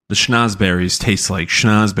The schnozberries taste like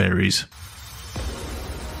schnozberries.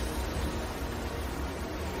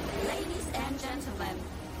 Ladies and gentlemen,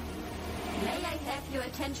 may I have your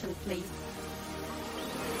attention, please?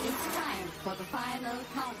 It's time for the final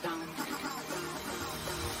countdown.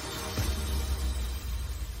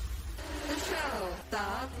 The show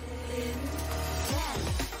starts in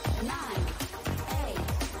 10, 9, 8,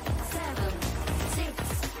 7,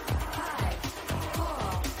 6, 5,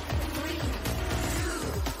 4, 3, 2,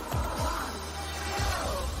 1, go!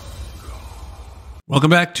 Welcome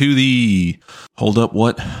back to the Hold Up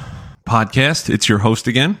What podcast. It's your host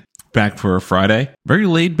again, back for a Friday. Very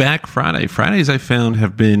laid back Friday. Fridays I found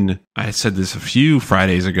have been, I said this a few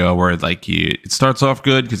Fridays ago, where like it starts off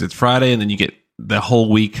good because it's Friday, and then you get the whole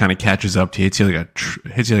week kind of catches up to you.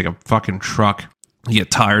 Hits you like a fucking truck. You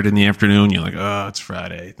get tired in the afternoon. You're like, oh, it's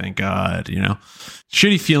Friday. Thank God, you know.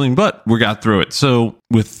 Shitty feeling, but we got through it. So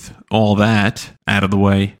with all that out of the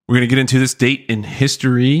way, we're going to get into this date in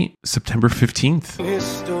history, September 15th.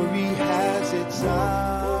 History has its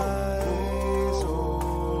eyes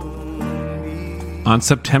on me. On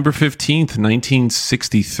September 15th,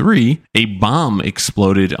 1963, a bomb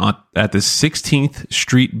exploded at the 16th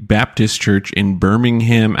Street Baptist Church in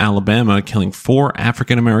Birmingham, Alabama, killing 4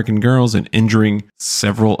 African-American girls and injuring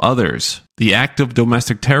several others. The act of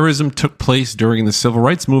domestic terrorism took place during the Civil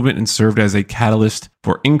Rights Movement and served as a catalyst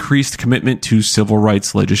for increased commitment to civil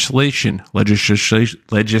rights legislation.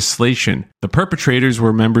 The perpetrators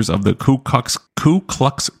were members of the Ku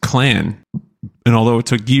Klux Klan. And although it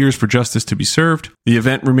took years for justice to be served, the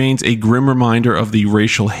event remains a grim reminder of the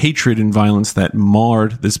racial hatred and violence that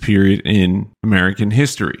marred this period in American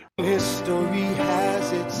history. History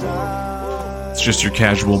has its eyes. It's just your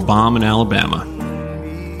casual bomb in Alabama.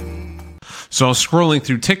 So I was scrolling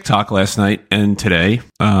through TikTok last night and today.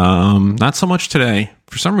 Not so much today.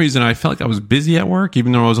 For some reason, I felt like I was busy at work,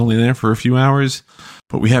 even though I was only there for a few hours.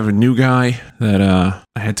 But we have a new guy that I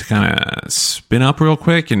had to kind of spin up real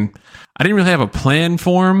quick, and I didn't really have a plan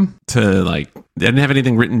for him to I didn't have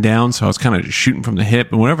anything written down, so I was kind of just shooting from the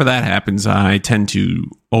hip. And whenever that happens, I tend to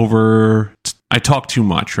I talk too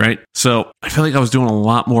much, right? So I feel like I was doing a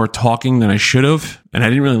lot more talking than I should have, and I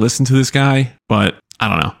didn't really listen to this guy, but I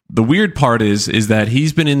don't know. The weird part is that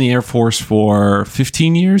he's been in the Air Force for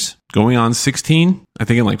 15 years, going on 16, I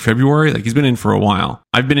think in like February. Like he's been in for a while.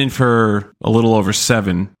 I've been in for a little over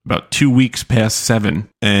 7, about 2 weeks past 7,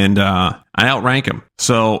 and I outrank him.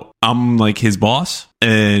 So I'm like his boss,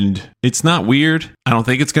 and it's not weird. I don't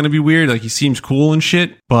think it's going to be weird. Like he seems cool and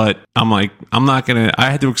shit, but I'm like, I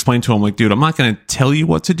had to explain to him, like, dude, I'm not going to tell you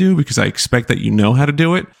what to do because I expect that you know how to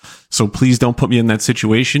do it. So please don't put me in that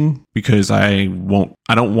situation because I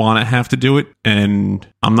don't want to have to do it. And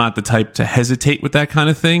I'm not the type to hesitate with that kind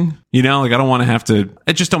of thing. You know, like I don't want to have to,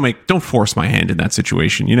 don't force my hand in that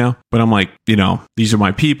situation, you know? But I'm like, you know, these are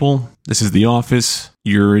my people. This is the office.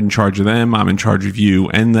 You're in charge of them. I'm in charge of you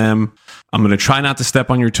and them. I'm going to try not to step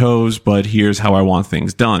on your toes, but here's how I want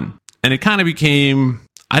things done. And it kind of became,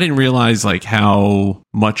 I didn't realize like how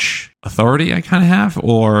much authority I kind of have,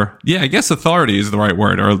 or I guess authority is the right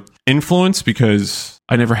word, or influence, because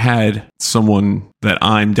I never had someone that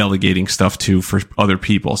I'm delegating stuff to for other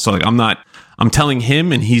people. So like I'm telling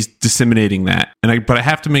him and he's disseminating that. But I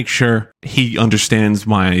have to make sure he understands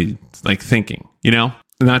my like thinking, you know,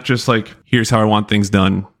 not just like, here's how I want things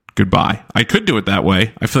done. Goodbye. I could do it that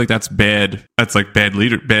way. I feel like that's bad. That's like bad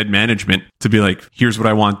management to be like, here's what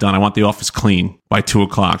I want done. I want the office clean by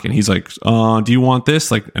 2:00. And he's like, do you want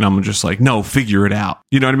this? Like, and I'm just like, no, figure it out.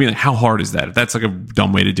 You know what I mean? Like, how hard is that? That's like a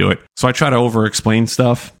dumb way to do it. So I try to over explain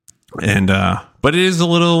stuff. And, but it is a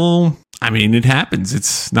little, I mean, it happens.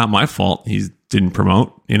 It's not my fault. He didn't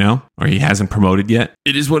promote, you know, or he hasn't promoted yet.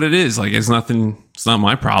 It is what it is. Like, it's not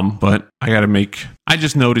my problem, but I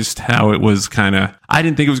just noticed how it was I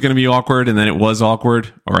didn't think it was going to be awkward, and then it was awkward,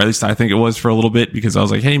 or at least I think it was for a little bit, because I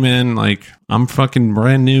was like, hey man, like, I'm fucking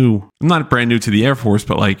brand new. I'm not brand new to the Air Force,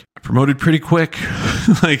 but like, I promoted pretty quick.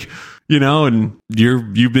 Like, you know, and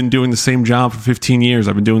you've been doing the same job for 15 years.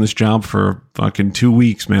 I've been doing this job for fucking 2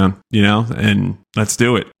 weeks, man, you know, and let's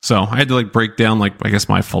do it. So I had to like break down, like, I guess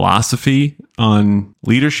my philosophy on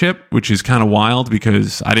leadership, which is kind of wild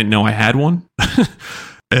because I didn't know I had one.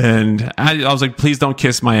 And I was like, please don't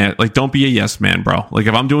kiss my ass. Like, don't be a yes man, bro. Like,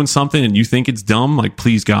 if I'm doing something and you think it's dumb, like,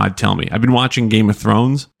 please God, tell me. I've been watching Game of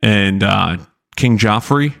Thrones, and King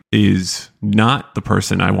Joffrey is not the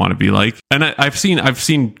person I want to be like. And I've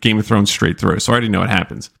seen Game of Thrones straight through, so I already know what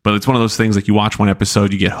happens. But it's one of those things, like, you watch one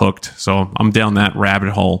episode, you get hooked. So I'm down that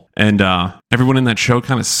rabbit hole. And everyone in that show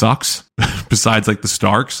kind of sucks, besides like the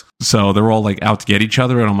Starks. So they're all like out to get each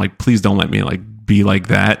other. And I'm like, please don't let me like be like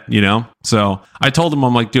that, you know? So I told him,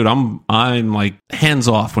 I'm like, dude, I'm like hands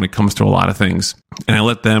off when it comes to a lot of things. And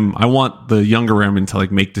I want the younger airmen to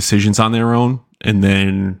like make decisions on their own and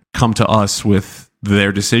then come to us with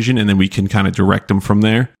their decision, and then we can kind of direct them from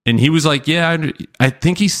there. And he was like, yeah, I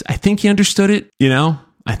think he understood it, you know?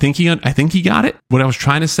 I think he got it, what I was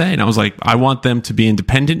trying to say. And I was like, I want them to be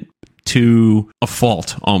independent to a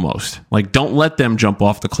fault almost. Like, don't let them jump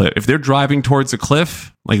off the cliff. If they're driving towards a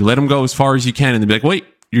cliff, like, let them go as far as you can and then be like, wait,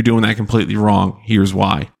 you're doing that completely wrong. Here's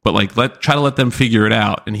why. But like, try to let them figure it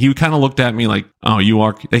out. And he kind of looked at me like, oh, you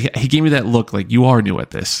are, he gave me that look like you are new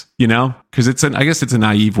at this, you know? Cause I guess it's a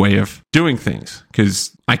naive way of doing things.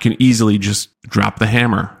 Cause I can easily just drop the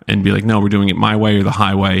hammer and be like, no, we're doing it my way or the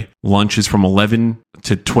highway. Lunch is from 11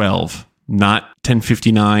 to 12, not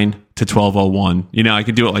 10:59 to 12:01. You know, I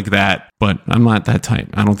could do it like that, but I'm not that type.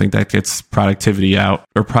 I don't think that gets productivity up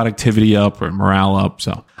or morale up.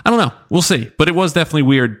 So I don't know. We'll see. But it was definitely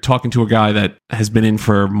weird talking to a guy that has been in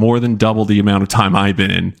for more than double the amount of time I've been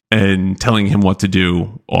in and telling him what to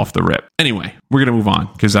do off the rip. Anyway, we're going to move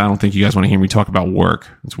on because I don't think you guys want to hear me talk about work.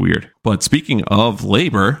 It's weird. But speaking of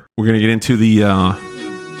labor, we're going to get into the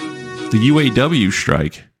UAW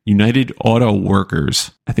strike. United Auto Workers.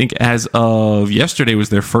 I think as of yesterday was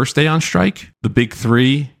their first day on strike. The big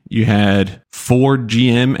three, you had Ford,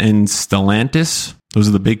 GM, and Stellantis. Those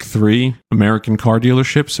are the big three American car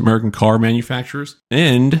dealerships, American car manufacturers.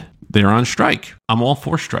 And they're on strike. I'm all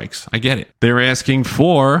for strikes. I get it. They're asking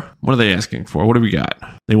for, what are they asking for? What do we got?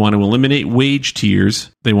 They want to eliminate wage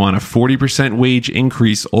tiers. They want a 40% wage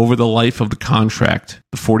increase over the life of the contract.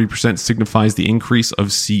 The 40% signifies the increase of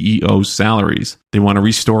CEO salaries. They want to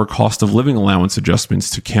restore cost of living allowance adjustments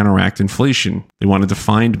to counteract inflation. They want a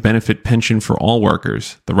defined benefit pension for all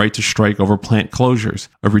workers, the right to strike over plant closures,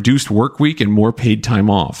 a reduced work week and more paid time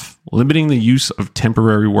off, limiting the use of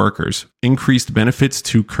temporary workers, increased benefits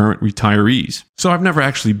to current retirees. So I've never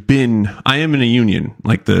actually I am in a union,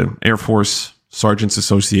 like the Air Force Sergeants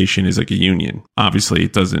Association is like a union. Obviously,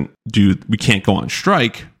 we can't go on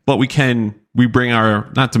strike, but we bring our,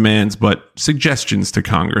 not demands, but suggestions to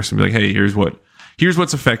Congress and be like, hey, here's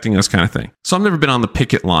what's affecting us kind of thing. So I've never been on the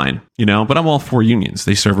picket line, you know, but I'm all for unions.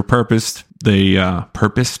 They serve a purpose. Did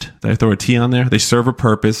I throw a T on there? They serve a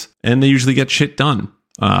purpose and they usually get shit done.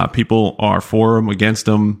 People are for them, against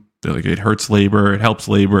them. They're like, it hurts labor. It helps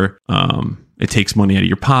labor. It takes money out of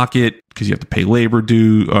your pocket because you have to pay labor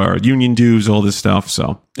due or union dues, all this stuff.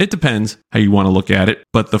 So it depends how you want to look at it.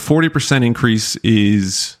 But the 40% increase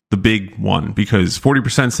is the big one because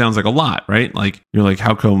 40% sounds like a lot, right? Like you're like,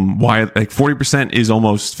 how come? Why? Like 40% is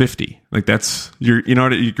almost 50. Like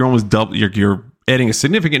you're almost double. You're adding a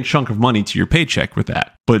significant chunk of money to your paycheck with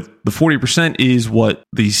that. But the 40% is what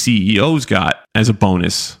the CEOs got as a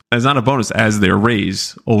bonus, as not a bonus, as their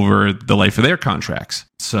raise over the life of their contracts.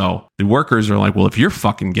 So the workers are like, well, if you're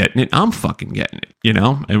fucking getting it, I'm fucking getting it, you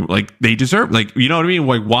know? And like they deserve, like, you know what I mean?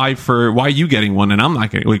 Like why are you getting one and I'm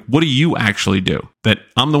not getting it? Like, what do you actually do? That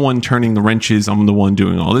I'm the one turning the wrenches, I'm the one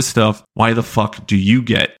doing all this stuff. Why the fuck do you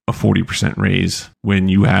get a 40% raise when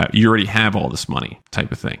you already have all this money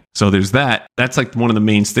type of thing? So there's that. That's like one of the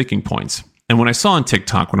main sticking points. And what I saw on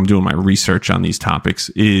TikTok when I'm doing my research on these topics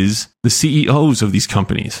is the CEOs of these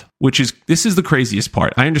companies, this is the craziest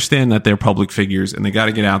part. I understand that they're public figures and they got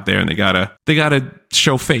to get out there and they got to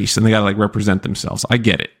show face and they got to like represent themselves. I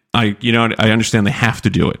get it. I understand they have to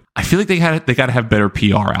do it. I feel like they got to have better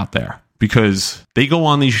PR out there because they go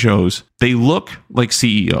on these shows. They look like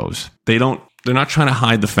CEOs. They're not trying to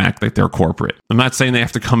hide the fact that they're corporate. I'm not saying they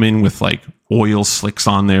have to come in with like oil slicks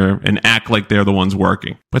on there and act like they're the ones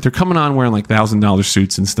working, but they're coming on wearing like $1,000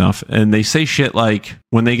 suits and stuff. And they say shit like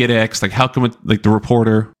when they get asked, like, how come like the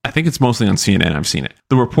reporter, I think it's mostly on CNN. I've seen it.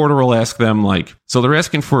 The reporter will ask them like, so they're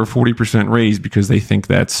asking for a 40% raise because they think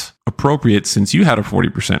that's appropriate since you had a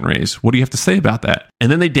 40% raise. What do you have to say about that?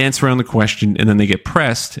 And then they dance around the question and then they get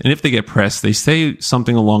pressed. And if they get pressed, they say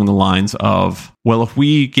something along the lines of, well, if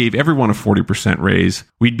we gave everyone a 40% raise,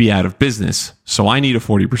 we'd be out of business. So I need a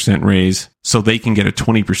 40% raise so they can get a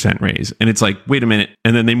 20% raise. And it's like, wait a minute.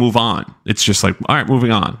 And then they move on. It's just like, all right,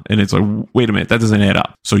 moving on. And it's like, wait a minute, that doesn't add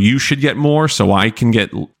up. So you should get more so I can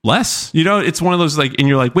get less. You know, it's one of those like, and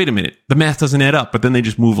you're like, wait a minute, the math doesn't add up. But then they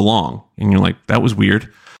just move along. And you're like, that was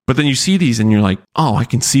weird. But then you see these and you're like, oh, I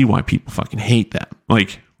can see why people fucking hate that.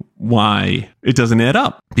 Like, why it doesn't add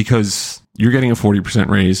up, because you're getting a 40%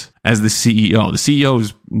 raise as the CEO. The CEO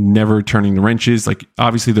is never turning the wrenches. Like,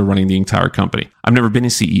 obviously they're running the entire company. I've never been a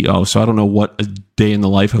CEO, so I don't know what a day in the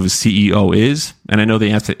life of a CEO is. And I know they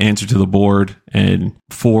have to answer to the board, and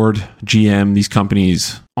Ford, GM, these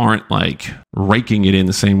companies aren't like raking it in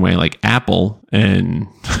the same way like Apple and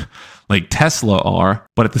like Tesla are,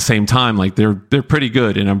 but at the same time, like they're pretty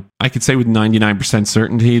good. And I could say with 99%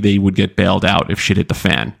 certainty they would get bailed out if shit hit the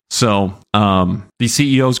fan. So these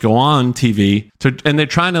CEOs go on TV and they're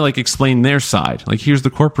trying to like explain their side. Like, here's the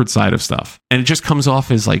corporate side of stuff. And it just comes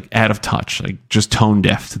off as like out of touch, like just tone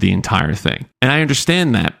deaf to the entire thing. And I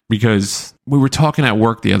understand that because we were talking at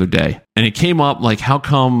work the other day and it came up like, how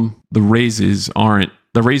come the raises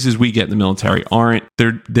we get in the military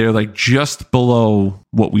they're like just below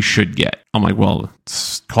what we should get. I'm like, well,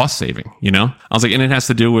 it's cost saving, you know? I was like, and it has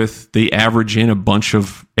to do with they average in a bunch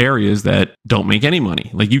of areas that don't make any money.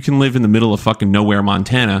 Like, you can live in the middle of fucking nowhere,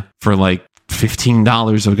 Montana for like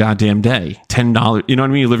 $15 a goddamn day, $10. You know what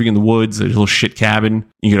I mean? You're living in the woods, a little shit cabin.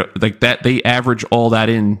 You know, like that. They average all that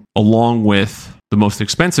in along with the most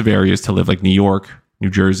expensive areas to live, like New York, New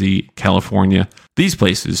Jersey, California, these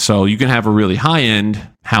places. So you can have a really high end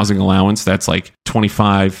housing allowance that's like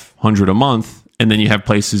 $2,500 a month. And then you have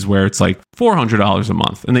places where it's like $400 a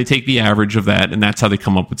month, and they take the average of that. And that's how they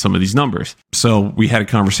come up with some of these numbers. So we had a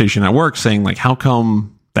conversation at work saying like, how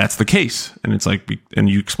come that's the case? And it's like, and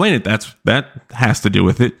you explain it, that has to do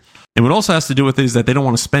with it. And what also has to do with it is that they don't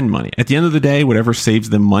want to spend money. At the end of the day, whatever saves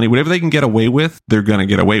them money, whatever they can get away with, they're going to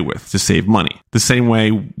get away with to save money. The same way,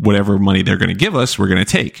 whatever money they're going to give us, we're going to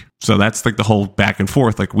take. So that's like the whole back and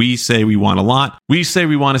forth. Like, we say we want a lot. We say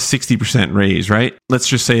we want a 60% raise, right? Let's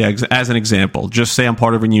just say, as an example, just say I'm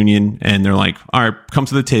part of a union and they're like, all right, come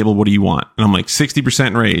to the table. What do you want? And I'm like,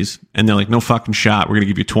 60% raise. And they're like, no fucking shot. We're going to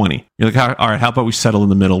give you 20. You're like, all right, how about we settle in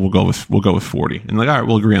the middle? We'll go with 40. And like, all right,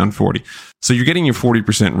 we'll agree on 40. So you're getting your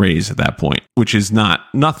 40% raise at that point, which is not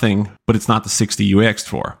nothing, but it's not the 60 you asked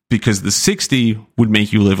for, because the 60 would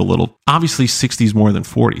make you live a little, obviously 60 is more than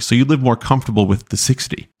 40. So you live more comfortable with the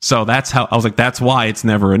 60. So that's how I was like, that's why it's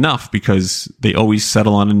never enough, because they always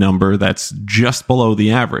settle on a number that's just below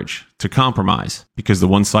the average to compromise, because the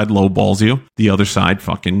one side lowballs you, the other side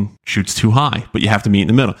fucking shoots too high, but you have to meet in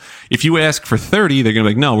the middle. If you ask for 30, they're going to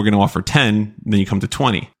be like, no, we're going to offer 10. Then you come to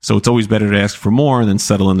 20. So it's always better to ask for more and then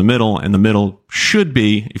settle in the middle. And the middle should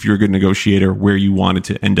be, if you're a good negotiator, where you wanted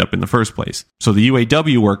to end up in the first place. So the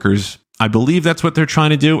UAW workers, I believe that's what they're trying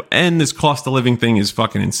to do. And this cost of living thing is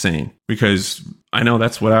fucking insane, because I know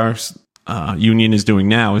that's what our union is doing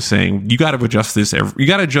now, is saying you got to adjust this. You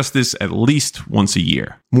got to adjust this at least once a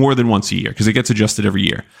year, more than once a year, because it gets adjusted every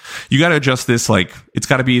year. You got to adjust this, like, it's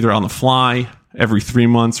got to be either on the fly every 3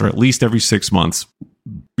 months or at least every 6 months,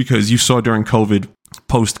 because you saw during COVID,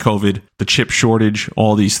 post-COVID, the chip shortage,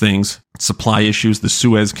 all these things, supply issues, the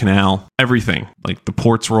Suez Canal, everything. Like, the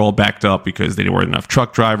ports were all backed up because there weren't enough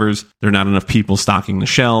truck drivers. There are not enough people stocking the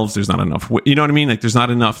shelves. There's not enough, you know what I mean? Like, there's not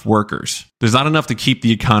enough workers. There's not enough to keep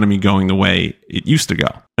the economy going the way it used to go.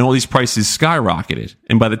 And all these prices skyrocketed.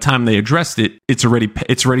 And by the time they addressed it, it's already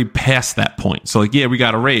past that point. So like, yeah, we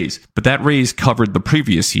got a raise, but that raise covered the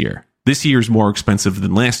previous year. This year is more expensive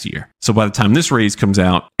than last year. So by the time this raise comes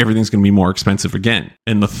out, everything's going to be more expensive again.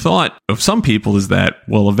 And the thought of some people is that,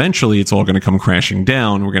 well, eventually it's all going to come crashing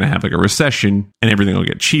down. We're going to have like a recession and everything will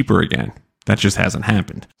get cheaper again. That just hasn't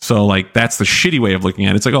happened. So like, that's the shitty way of looking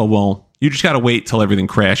at it. It's like, oh, well, you just got to wait till everything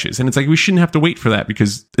crashes. And it's like, we shouldn't have to wait for that,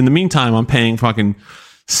 because in the meantime, I'm paying fucking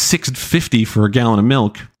 $6.50 for a gallon of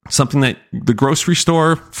milk. Something that the grocery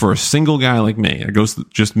store, for a single guy like me, it goes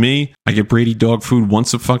just me. I get Brady dog food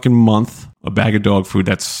once a fucking month, a bag of dog food.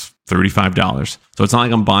 That's $35. So it's not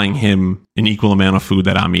like I'm buying him an equal amount of food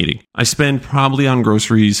that I'm eating. I spend probably on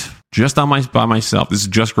groceries just by myself. This is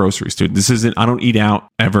just groceries, dude. This isn't, I don't eat out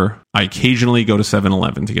ever. I occasionally go to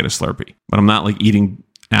 7-Eleven to get a Slurpee, but I'm not like eating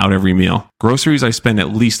out every meal. Groceries, I spend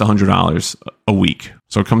at least $100 a week.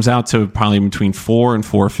 So it comes out to probably between $4 and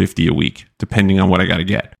 $4.50 a week, depending on what I got to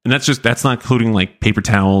get. And that's not including like paper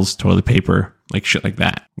towels, toilet paper, like shit like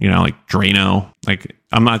that. You know, like Drano. Like,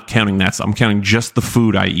 I'm not counting that. I'm counting just the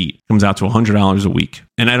food I eat. It comes out to $100 a week.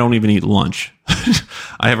 And I don't even eat lunch.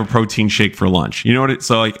 I have a protein shake for lunch. You know what?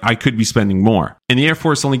 So like, I could be spending more. And the Air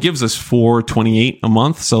Force only gives us $4.28 a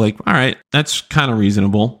month. So like, all right, that's kind of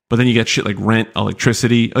reasonable. But then you get shit like rent,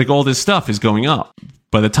 electricity, like all this stuff is going up.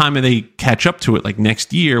 By the time they catch up to it, like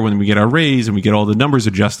next year, when we get our raise and we get all the numbers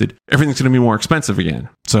adjusted, everything's going to be more expensive again.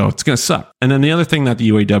 So it's going to suck. And then the other thing that the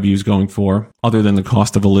UAW is going for, other than the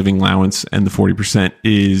cost of a living allowance and the 40%,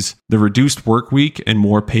 is the reduced work week and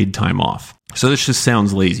more paid time off. So this just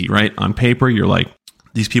sounds lazy, right? On paper, you're like,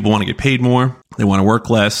 these people want to get paid more, they want to work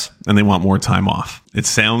less, and they want more time off. It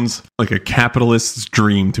sounds like a capitalist's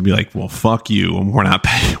dream to be like, well, fuck you, and we're not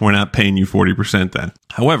paying you 40% then.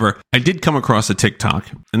 However, I did come across a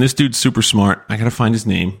TikTok, and this dude's super smart. I got to find his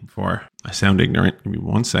name before I sound ignorant. Give me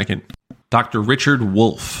 1 second. Dr. Richard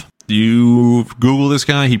Wolff. you Google this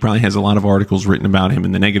guy, he probably has a lot of articles written about him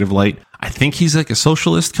in the negative light. I think he's like a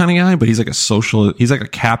socialist kind of guy, but he's like a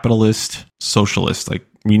capitalist socialist. Like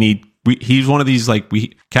he's one of these, like,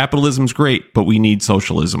 capitalism's great, but we need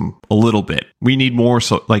socialism a little bit. We need more,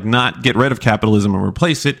 not get rid of capitalism and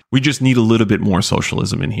replace it. We just need a little bit more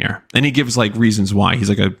socialism in here. And he gives like reasons why. He's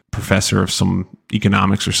like a professor of some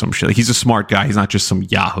economics or some shit. Like, he's a smart guy. He's not just some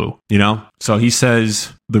Yahoo, you know? So he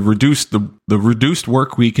says the reduced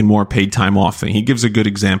work week and more paid time off thing. He gives a good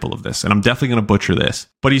example of this, and I'm definitely going to butcher this.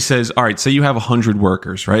 But he says, all right, say you have 100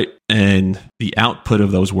 workers, right? And the output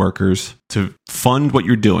of those workers to fund what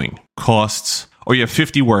you're doing costs, or you have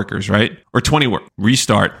 50 workers, right? Or 20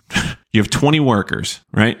 restart. You have 20 workers,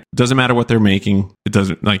 right? It doesn't matter what they're making. It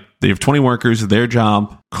doesn't, like, they have 20 workers. Their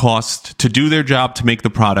job to do their job to make the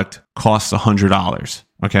product costs $100.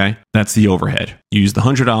 Okay. That's the overhead. You use the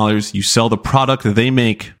 $100. You sell the product that they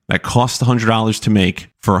make that costs $100 to make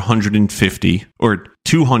for $150 or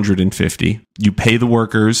 $250. You pay the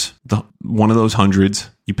workers one of those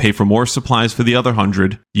hundreds. You pay for more supplies for the other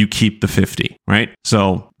 100. You keep the 50, right?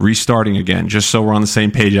 So restarting again, just so we're on the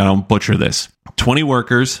same page, I don't butcher this. 20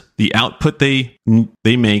 workers, the output they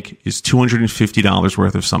make is $250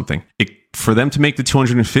 worth of something. For them to make the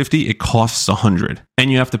 250, it costs 100, and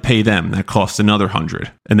you have to pay them. That costs another 100,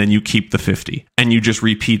 and then you keep the 50, and you just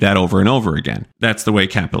repeat that over and over again. That's the way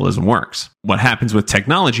capitalism works. What happens with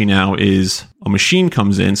technology now is a machine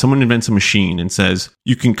comes in, someone invents a machine and says,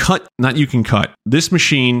 this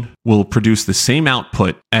machine will produce the same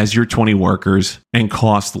output as your 20 workers and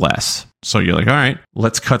cost less. So you're like, all right,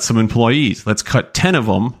 let's cut some employees. Let's cut 10 of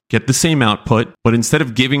them, get the same output, but instead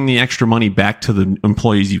of giving the extra money back to the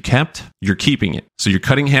employees you kept, you're keeping it. So you're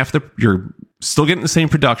cutting you're still getting the same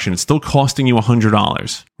production. It's still costing you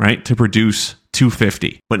 $100, right, to produce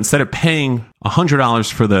 $250. But instead of paying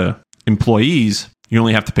 $100 for the employees, you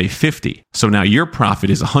only have to pay $50. So now your profit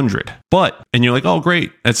is $100. And you're like, oh,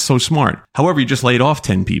 great. That's so smart. However, you just laid off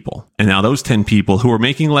 10 people. And now those 10 people who are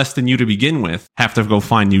making less than you to begin with have to go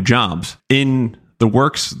find new jobs in the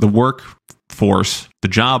workforce, the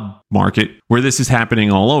job market, where this is happening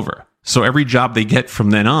all over. So every job they get from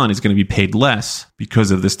then on is going to be paid less because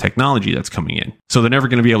of this technology that's coming in. So they're never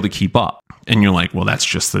going to be able to keep up. And you're like, well, that's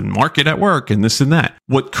just the market at work and this and that.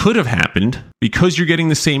 What could have happened, because you're getting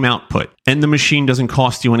the same output and the machine doesn't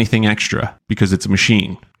cost you anything extra because it's a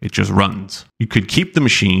machine, it just runs. You could keep the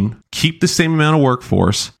machine, keep the same amount of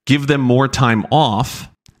workforce, give them more time off,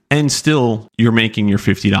 and still you're making your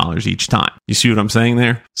 $50 each time. You see what I'm saying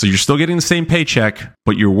there? So you're still getting the same paycheck,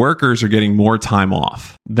 but your workers are getting more time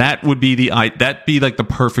off. That'd be like the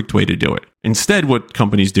perfect way to do it. Instead, what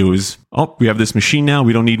companies do is, we have this machine now,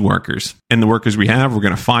 we don't need workers. And the workers we have, we're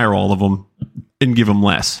going to fire all of them and give them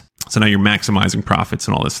less. So now you're maximizing profits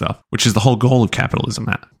and all this stuff, which is the whole goal of capitalism,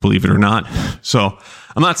 believe it or not. So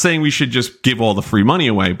I'm not saying we should just give all the free money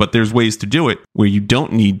away, but there's ways to do it where you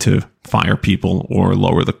don't need to fire people or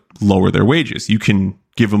lower their wages. You can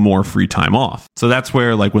give them more free time off. So that's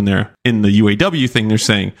where, like, when they're in the UAW thing, they're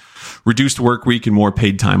saying reduced work week and more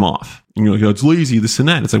paid time off. And you're like, oh, it's lazy, this and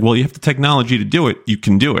that. It's like, well, you have the technology to do it. You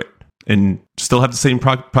can do it and still have the same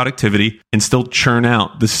productivity and still churn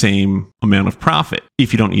out the same amount of profit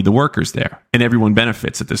if you don't need the workers there. And everyone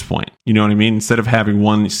benefits at this point. You know what I mean? Instead of having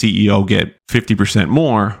one CEO get 50%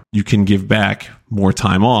 more, you can give back more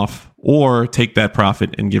time off or take that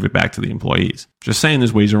profit and give it back to the employees. Just saying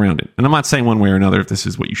there's ways around it. And I'm not saying one way or another if this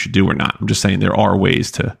is what you should do or not. I'm just saying there are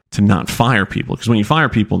ways to not fire people. Because when you fire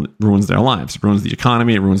people, it ruins their lives. It ruins the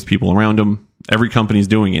economy. It ruins the people around them. Every company's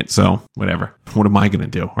doing it. So whatever. What am I going to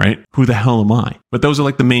do, right? Who the hell am I? But those are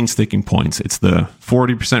like the main sticking points. It's the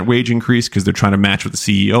 40% wage increase because they're trying to match what the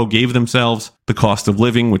CEO gave themselves, the cost of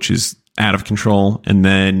living, which is out of control, and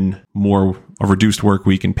then a reduced work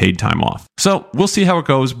week and paid time off. So we'll see how it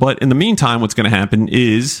goes. But in the meantime, what's going to happen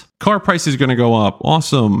is car prices are going to go up.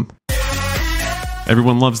 Awesome.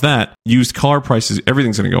 Everyone loves that. Used car prices,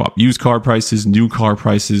 everything's going to go up. Used car prices, new car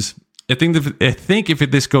prices. I think if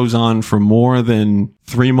this goes on for more than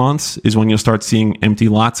 3 months is when you'll start seeing empty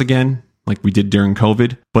lots again, like we did during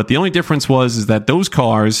COVID. But the only difference is that those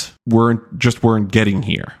cars weren't getting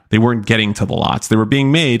here. They weren't getting to the lots. They were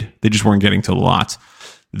being made. They just weren't getting to the lots.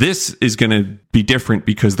 This is going to be different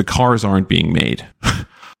because the cars aren't being made.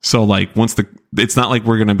 So like it's not like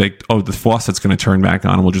we're going to make, the faucet's going to turn back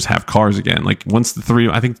on and we'll just have cars again. Like once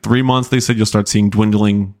 3 months, they said you'll start seeing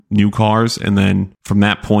dwindling new cars. And then from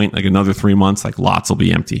that point, like another 3 months, like lots will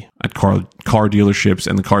be empty at car dealerships,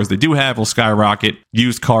 and the cars they do have will skyrocket.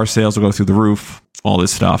 Used car sales will go through the roof. all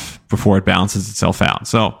this stuff before it balances itself out.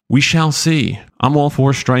 So we shall see. I'm all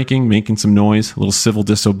for striking, making some noise. A little civil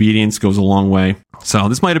disobedience goes a long way. So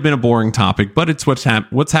this might have been a boring topic, but it's what's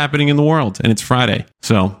happening in the world, and it's Friday.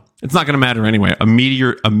 So it's not going to matter anyway. A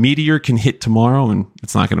meteor can hit tomorrow, and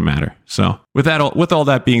it's not going to matter. So with all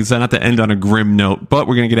that being said, not to end on a grim note, but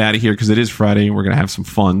we're going to get out of here because it is Friday and we're going to have some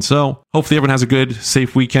fun. So hopefully everyone has a good,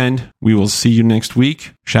 safe weekend. We will see you next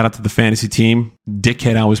week. Shout out to the fantasy team.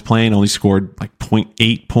 Dickhead I was playing only scored like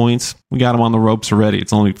 0.8 points. We got him on the ropes already.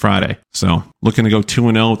 It's only Friday. So looking to go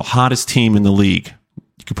 2-0, the hottest team in the league.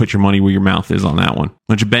 You can put your money where your mouth is on that one. Why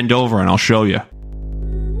don't you bend over and I'll show you.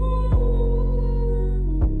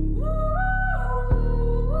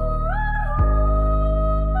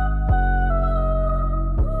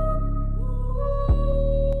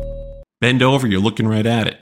 Bend over, you're looking right at it.